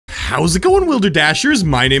How's it going, Wilder Dashers?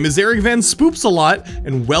 My name is EricVanSpoops-a-lot,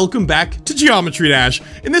 and welcome back to Geometry Dash.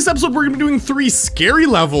 In this episode, we're gonna be doing 3 scary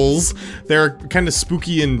levels. They're kind of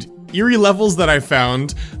spooky and eerie levels that I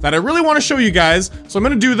found that I really want to show you guys, so I'm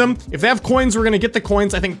gonna do them. If they have coins, we're gonna get the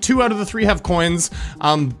coins. I think 2 out of the 3 have coins,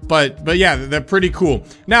 but yeah, they're pretty cool.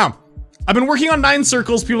 Now, I've been working on 9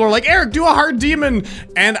 circles. People are like, Eric, do a hard demon,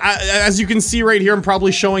 and as you can see right here, I'm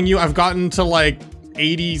probably showing you, I've gotten to like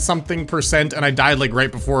 80-something%, and I died like right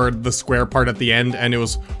before the square part at the end, and it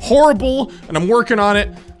was horrible, and I'm working on it.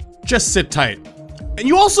 Just sit tight. And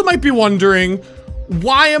you also might be wondering,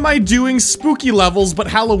 why am I doing spooky levels, but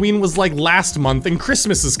Halloween was like last month and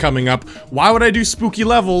Christmas is coming up? Why would I do spooky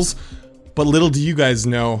levels? But little do you guys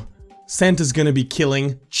know, Santa's gonna be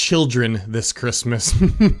killing children this Christmas.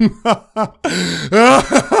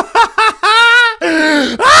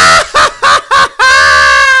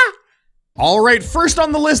 Alright, first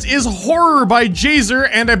on the list is Horror by Jeyzor,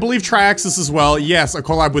 and I believe Triaxis as well. Yes, a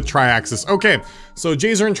collab with Triaxis. Okay, so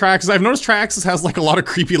Jeyzor and Triaxis. I've noticed Triaxis has like a lot of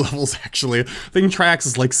creepy levels, actually. I think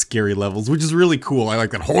Triaxis likes scary levels, which is really cool. I like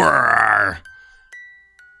that. Horror!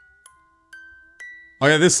 Oh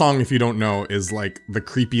yeah, this song, if you don't know, is like the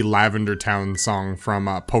creepy Lavender Town song from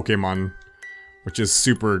Pokemon, which is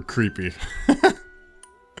super creepy.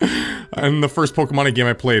 And the first Pokemon game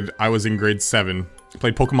I played, I was in grade 7. I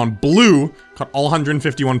played Pokemon Blue, caught all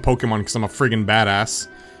 151 Pokemon because I'm a friggin' badass.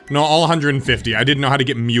 No, all 150. I didn't know how to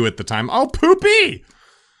get Mew at the time. Oh, poopy!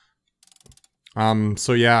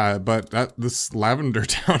 So yeah, but this Lavender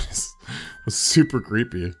Town was super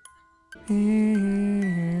creepy.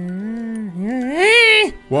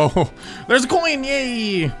 Whoa, there's a coin,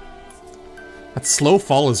 yay! That slow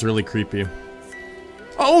fall is really creepy.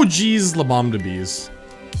 Oh geez, La Bombe de Bees.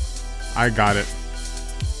 I got it.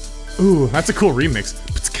 Ooh, that's a cool remix.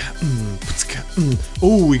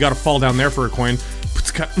 Ooh, we gotta fall down there for a coin.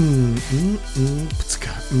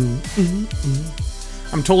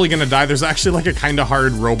 I'm totally gonna die. There's actually like a kinda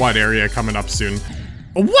hard robot area coming up soon.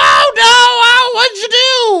 Whoa, no! Oh, what'd you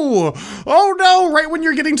do? Oh no, right when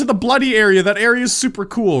you're getting to the bloody area. That area is super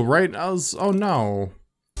cool, right? Oh no.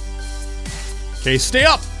 Okay, stay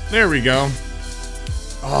up. There we go.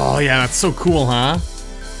 Oh yeah, that's so cool, huh?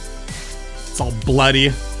 It's all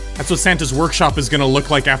bloody. That's what Santa's workshop is gonna look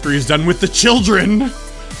like after he's done with the children.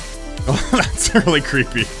 Oh, that's really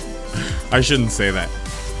creepy. I shouldn't say that.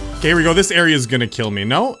 Okay, here we go. This area is gonna kill me.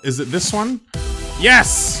 No? Is it this one?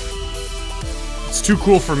 Yes! It's too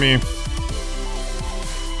cool for me.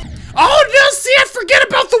 Oh, no, see, I forget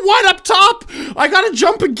about the one up top! I gotta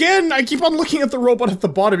jump again! I keep on looking at the robot at the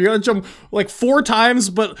bottom. You gotta jump like 4 times,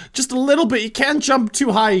 but just a little bit. You can't jump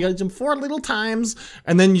too high. You gotta jump 4 little times,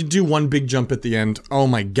 and then you do 1 big jump at the end. Oh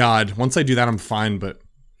my god. Once I do that, I'm fine, but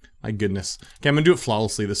my goodness. Okay, I'm gonna do it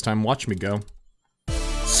flawlessly this time. Watch me go.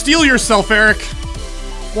 Steal yourself, Eric!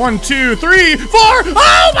 1, 2, 3, 4!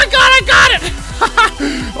 Oh my god, I got it!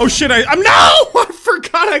 Oh shit, I'm no! I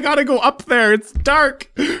forgot I gotta go up there. It's dark.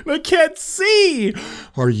 I can't see.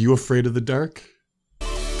 Are you afraid of the dark?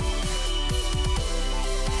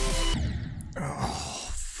 Oh,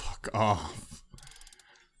 fuck off.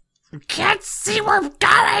 I can't see where I'm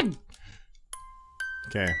going!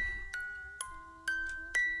 Okay.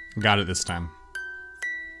 Got it this time.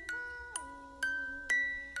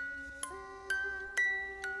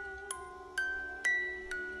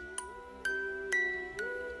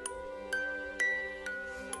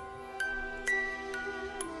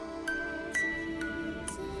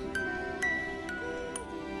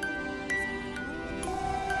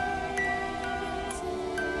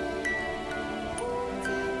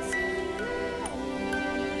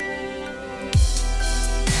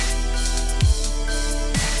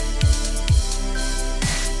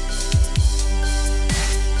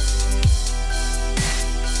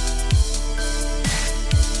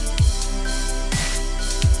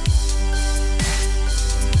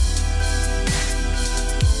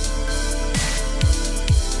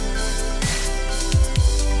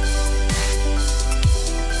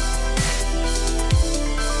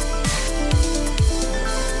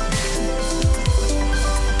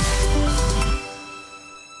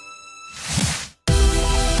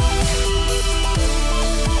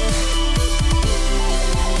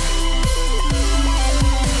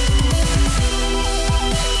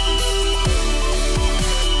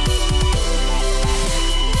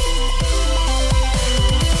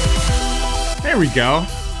 There we go.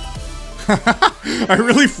 I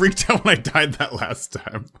really freaked out when I died that last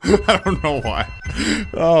time. I don't know why.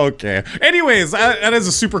 Okay. Anyways, that is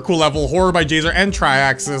a super cool level. Horror by Jeyzor and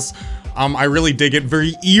Triaxis. I really dig it.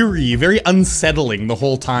 Very eerie, very unsettling the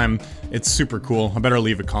whole time. It's super cool. I better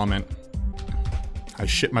leave a comment. I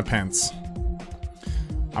shit my pants.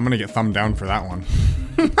 I'm gonna get thumbed down for that one.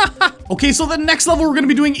 Okay, so the next level we're gonna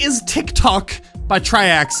be doing is Tock by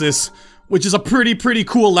Triaxis, which is a pretty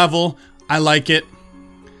cool level. I like it.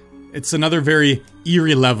 It's another very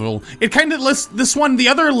eerie level. It kind of lists this one. The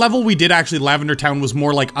other level we did actually, Lavender Town, was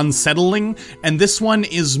more like unsettling, and this one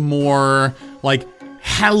is more like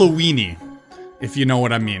Halloween-y, if you know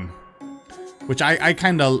what I mean. Which I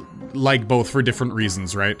kind of like both for different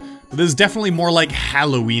reasons, right? But this is definitely more like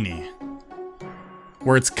Halloween-y,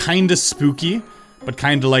 where it's kind of spooky, but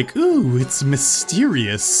kind of like, ooh, it's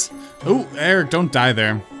mysterious. Oh, Eric, don't die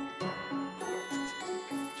there.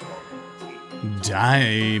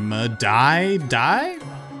 Die?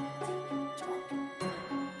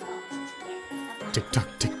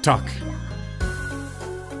 Tick tock.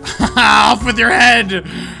 Off with your head!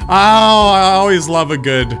 Oh, I always love a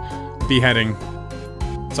good beheading.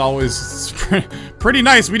 It's always pretty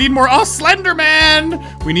nice. We need more. Oh, Slender Man!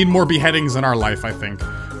 We need more beheadings in our life, I think.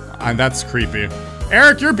 And that's creepy.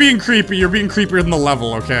 Eric, you're being creepy. You're being creepier than the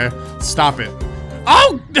level, okay? Stop it.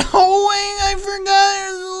 Oh, no, wait, I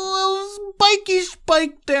forgot. Spiky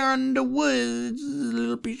spike there in the woods. A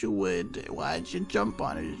little piece of wood. Why'd you jump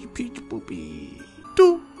on it? It's a piece of poopy.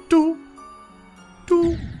 Do.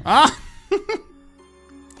 Ah!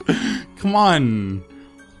 Come on.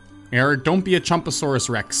 Eric, don't be a Chumposaurus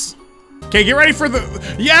Rex. Okay, get ready for the...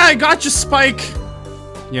 Yeah, I got you, Spike!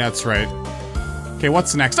 Yeah, that's right. Okay,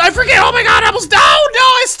 what's next? I forget! Oh my god, I almost... No,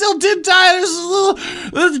 I still did die!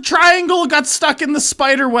 The triangle got stuck in the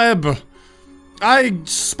spider web.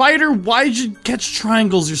 Spider, why'd you catch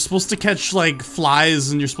triangles? You're supposed to catch, like,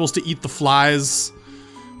 flies, and you're supposed to eat the flies.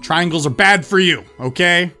 Triangles are bad for you,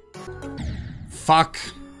 okay? Fuck.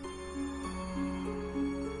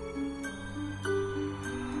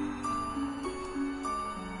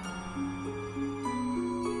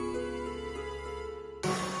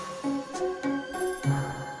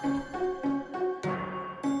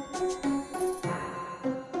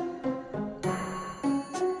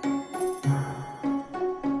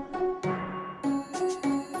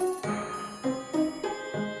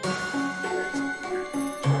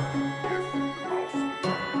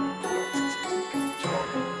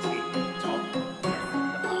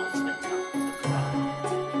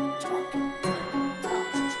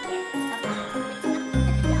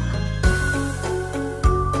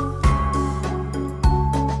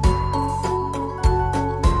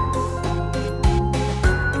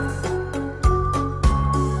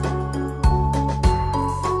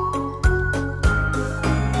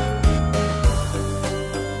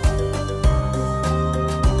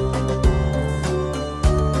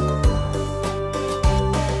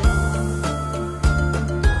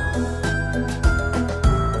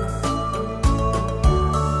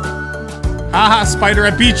 Haha, Spider,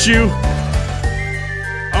 I beat you!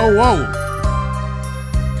 Oh, whoa.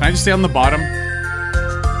 Can I just stay on the bottom?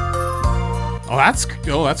 Oh, that's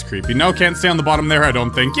creepy. No, can't stay on the bottom there, I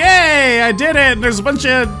don't think. Yay, I did it! There's a bunch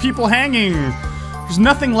of people hanging. There's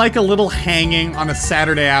nothing like a little hanging on a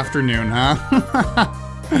Saturday afternoon, huh?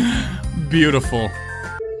 Beautiful.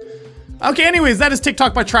 Okay, anyways, that is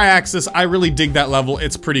Tock by Triaxis. I really dig that level.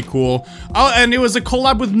 It's pretty cool. Oh, and it was a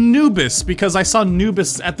collab with Nubis, because I saw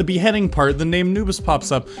Nubis at the beheading part. The name Nubis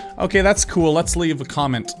pops up. Okay, that's cool. Let's leave a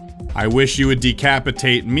comment. I wish you would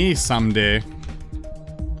decapitate me someday.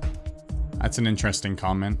 That's an interesting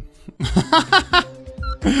comment.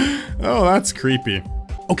 Oh, that's creepy.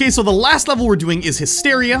 Okay, so the last level we're doing is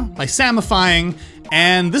Hysteria by Samifying.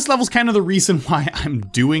 And this level's kind of the reason why I'm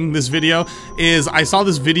doing this video, is I saw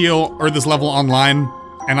this video, or this level online,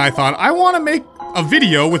 and I thought, I want to make a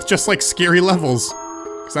video with just like scary levels,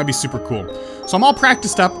 because that'd be super cool. So I'm all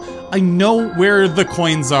practiced up, I know where the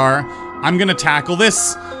coins are, I'm gonna tackle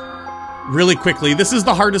this really quickly. This is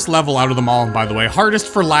the hardest level out of them all, by the way. Hardest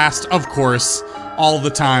for last, of course, all the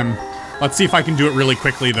time. Let's see if I can do it really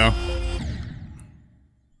quickly, though.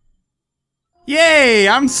 Yay,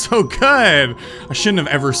 I'm so good! I shouldn't have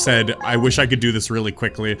ever said, I wish I could do this really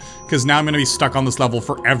quickly, because now I'm gonna be stuck on this level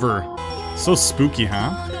forever. So spooky,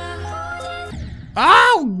 huh?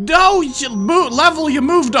 Oh, no! Level, you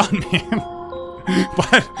moved on me!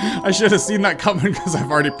 But I should have seen that coming because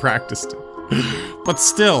I've already practiced it. But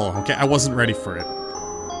still, okay, I wasn't ready for it.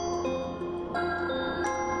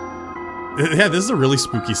 Yeah, this is a really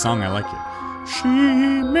spooky song, I like it.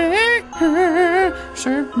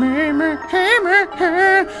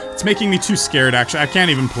 It's making me too scared, actually. I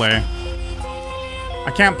can't even play.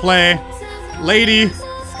 I can't play. Lady,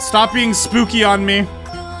 stop being spooky on me.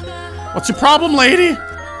 What's your problem, lady?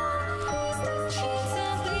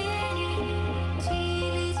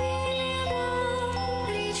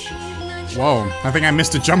 Whoa, I think I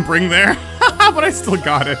missed a jump ring there, but I still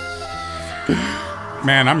got it.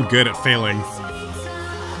 Man, I'm good at failing.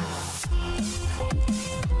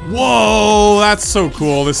 Whoa, that's so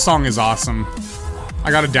cool. This song is awesome. I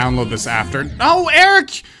gotta download this after. Oh,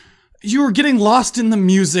 Eric! You were getting lost in the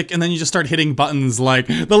music and then you just start hitting buttons like,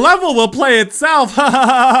 the level will play itself,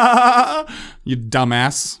 you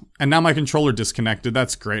dumbass. And now my controller disconnected,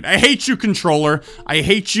 that's great. I hate you, controller. I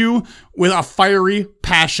hate you with a fiery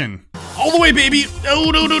passion. All the way, baby!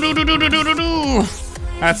 Oh, no, no, no, no, no, no, no, no, no.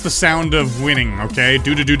 That's the sound of winning, okay?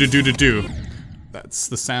 Do-do-do-do-do-do-do. That's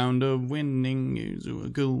the sound of winning, is a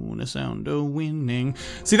gonna sound of winning.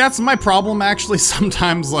 See, that's my problem, actually,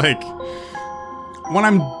 sometimes, like, when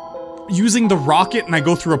I'm using the rocket and I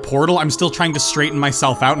go through a portal, I'm still trying to straighten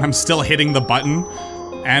myself out and I'm still hitting the button.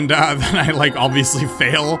 And then I, like, obviously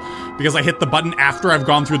fail because I hit the button after I've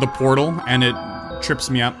gone through the portal and it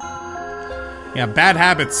trips me up. Yeah, bad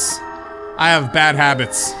habits. I have bad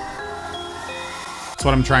habits. That's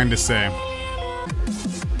what I'm trying to say.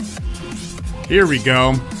 Here we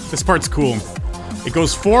go. This part's cool. It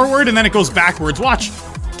goes forward and then it goes backwards. Watch.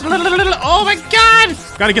 Oh my god!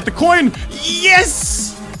 Gotta get the coin.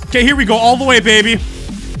 Yes! Okay, here we go. All the way, baby.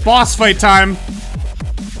 Boss fight time.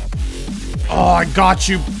 Oh, I got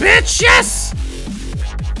you, bitch! Yes!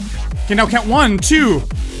 Okay, now count 1, 2,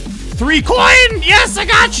 3. Coin! Yes, I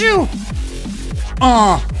got you!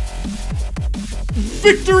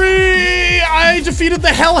 Victory! I defeated the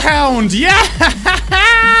Hellhound! Yeah!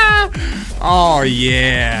 Oh,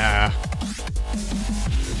 yeah.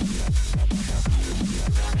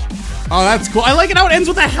 Oh, that's cool. I like it how it ends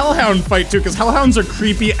with a Hellhound fight, too, because Hellhounds are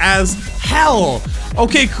creepy as hell.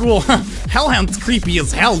 Okay, cool. Hellhound's creepy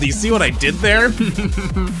as hell. Do you see what I did there?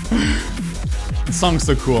 The song's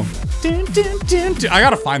so cool. Dun, dun, dun, dun. I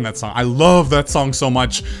gotta find that song. I love that song so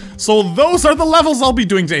much. So those are the levels I'll be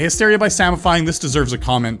doing today. Hysteria by Samifying. This deserves a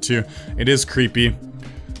comment, too. It is creepy.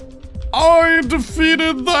 I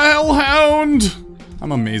defeated the Hellhound!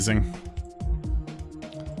 I'm amazing.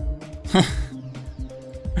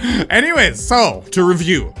 Anyways, so, to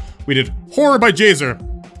review. We did Horror by Jeyzor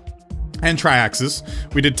and Triaxis.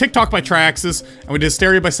 We did TikTok by Triaxis, and we did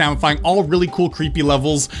Hysteria by Samifying. All really cool, creepy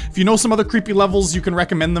levels. If you know some other creepy levels, you can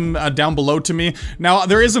recommend them down below to me. Now,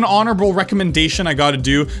 there is an honorable recommendation I gotta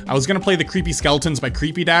do. I was gonna play the Creepy Skeletons by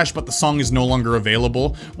Creepy Dash, but the song is no longer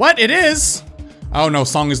available. What? It is? Oh no,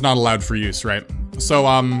 song is not allowed for use, right? So,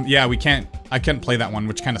 yeah, I can't play that one,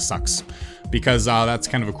 which kind of sucks. Because, that's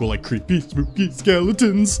kind of a cool, like, creepy, spooky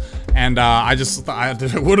skeletons. And, I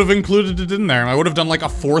would have included it in there. I would have done, like, a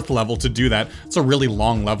 4th level to do that. It's a really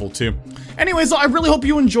long level, too. Anyways, I really hope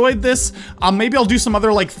you enjoyed this. Maybe I'll do some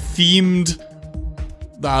other, like, themed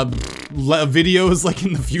videos, like,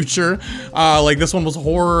 in the future. Like, this one was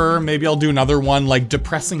horror. Maybe I'll do another one, like,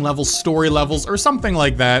 depressing levels, story levels, or something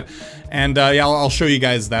like that. And, yeah, I'll show you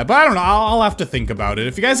guys that. But I don't know, I'll have to think about it.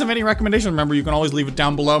 If you guys have any recommendations, remember, you can always leave it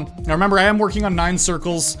down below. Now, remember, I am working on 9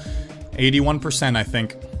 circles. 81%, I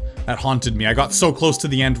think. That haunted me. I got so close to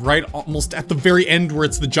the end, right almost at the very end where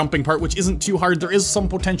it's the jumping part, which isn't too hard. There is some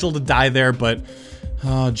potential to die there, but...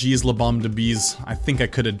 oh, geez, la bombe de bees. I think I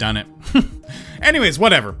could have done it. Anyways,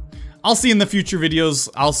 whatever. I'll see you in the future videos.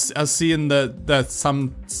 I'll see you in the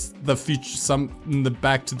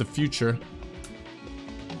Back to the Future.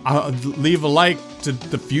 I'll leave a like to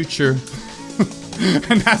the future.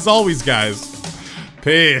 And as always, guys,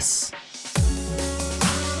 peace.